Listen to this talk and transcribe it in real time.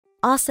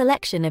Our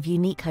selection of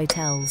unique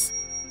hotels.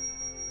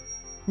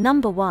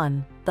 Number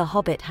 1. The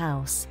Hobbit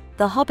House.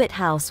 The Hobbit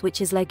House, which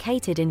is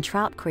located in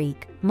Trout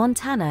Creek,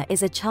 Montana,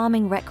 is a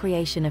charming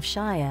recreation of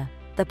Shire,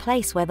 the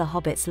place where the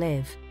hobbits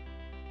live.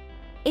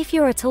 If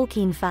you're a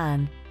Tolkien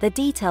fan, the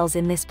details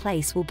in this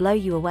place will blow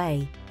you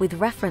away, with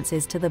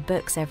references to the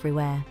books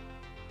everywhere.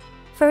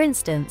 For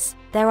instance,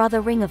 there are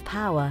the Ring of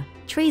Power,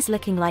 trees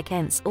looking like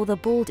Ents, or the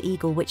bald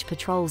eagle which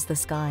patrols the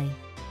sky.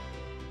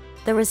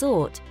 The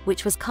resort,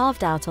 which was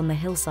carved out on the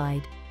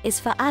hillside, is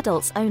for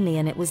adults only,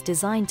 and it was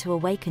designed to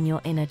awaken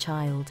your inner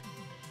child.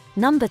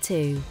 Number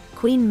 2.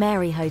 Queen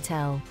Mary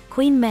Hotel.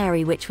 Queen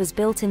Mary, which was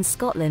built in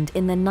Scotland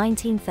in the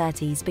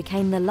 1930s,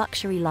 became the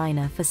luxury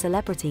liner for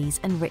celebrities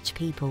and rich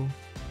people.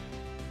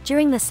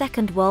 During the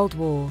Second World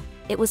War,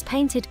 it was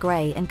painted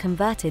grey and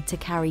converted to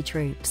carry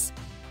troops.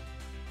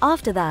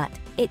 After that,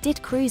 it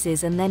did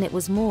cruises, and then it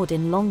was moored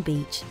in Long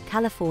Beach,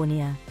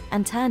 California,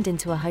 and turned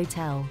into a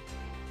hotel.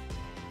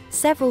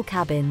 Several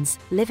cabins,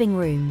 living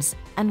rooms,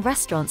 and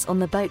restaurants on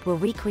the boat were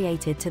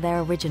recreated to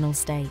their original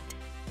state.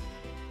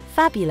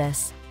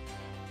 Fabulous.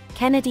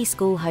 Kennedy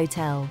School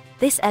Hotel.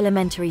 This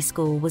elementary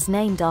school was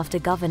named after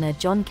Governor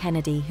John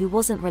Kennedy, who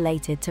wasn't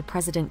related to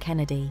President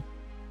Kennedy.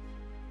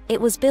 It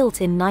was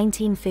built in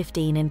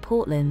 1915 in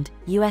Portland,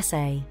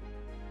 USA.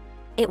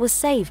 It was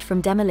saved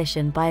from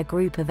demolition by a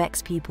group of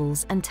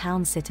ex-pupils and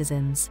town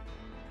citizens.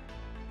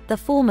 The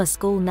former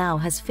school now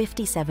has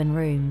 57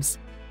 rooms.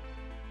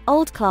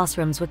 Old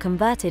classrooms were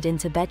converted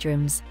into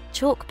bedrooms,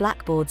 chalk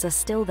blackboards are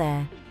still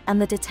there, and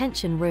the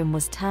detention room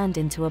was turned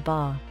into a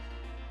bar.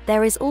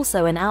 There is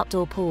also an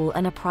outdoor pool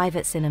and a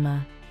private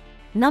cinema.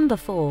 Number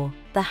 4.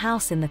 The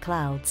House in the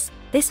Clouds.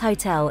 This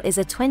hotel is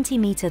a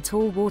 20-meter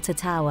tall water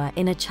tower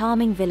in a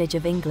charming village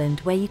of England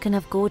where you can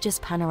have gorgeous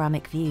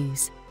panoramic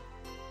views.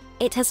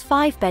 It has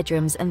 5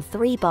 bedrooms and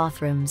 3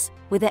 bathrooms,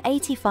 with an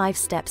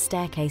 85-step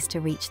staircase to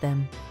reach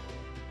them.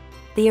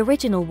 The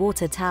original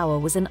water tower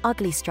was an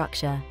ugly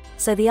structure,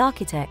 so the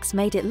architects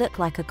made it look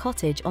like a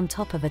cottage on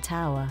top of a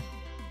tower.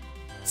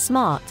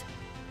 Smart.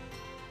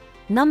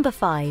 Number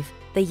 5.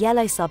 The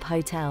Yellow Sub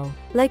Hotel.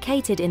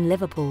 Located in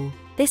Liverpool,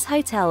 this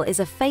hotel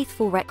is a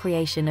faithful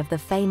recreation of the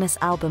famous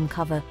album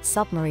cover,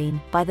 Submarine,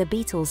 by the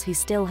Beatles, who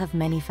still have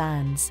many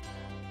fans.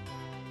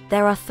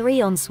 There are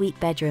 3 ensuite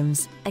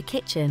bedrooms, a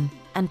kitchen,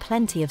 and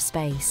plenty of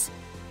space.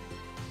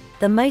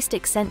 The most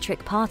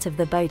eccentric part of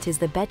the boat is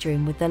the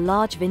bedroom with the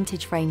large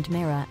vintage framed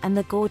mirror and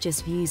the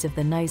gorgeous views of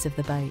the nose of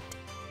the boat.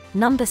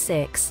 Number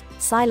 6.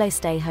 Silo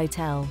Stay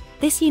Hotel.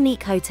 This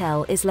unique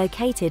hotel is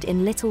located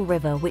in Little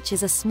River, which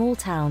is a small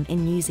town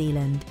in New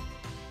Zealand.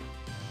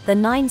 The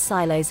 9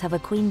 silos have a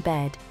queen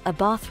bed, a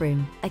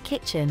bathroom, a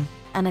kitchen,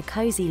 and a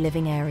cozy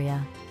living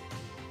area.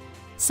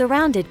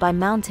 Surrounded by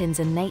mountains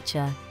and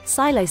nature,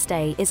 Silo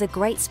Stay is a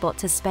great spot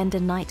to spend a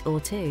night or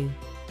two.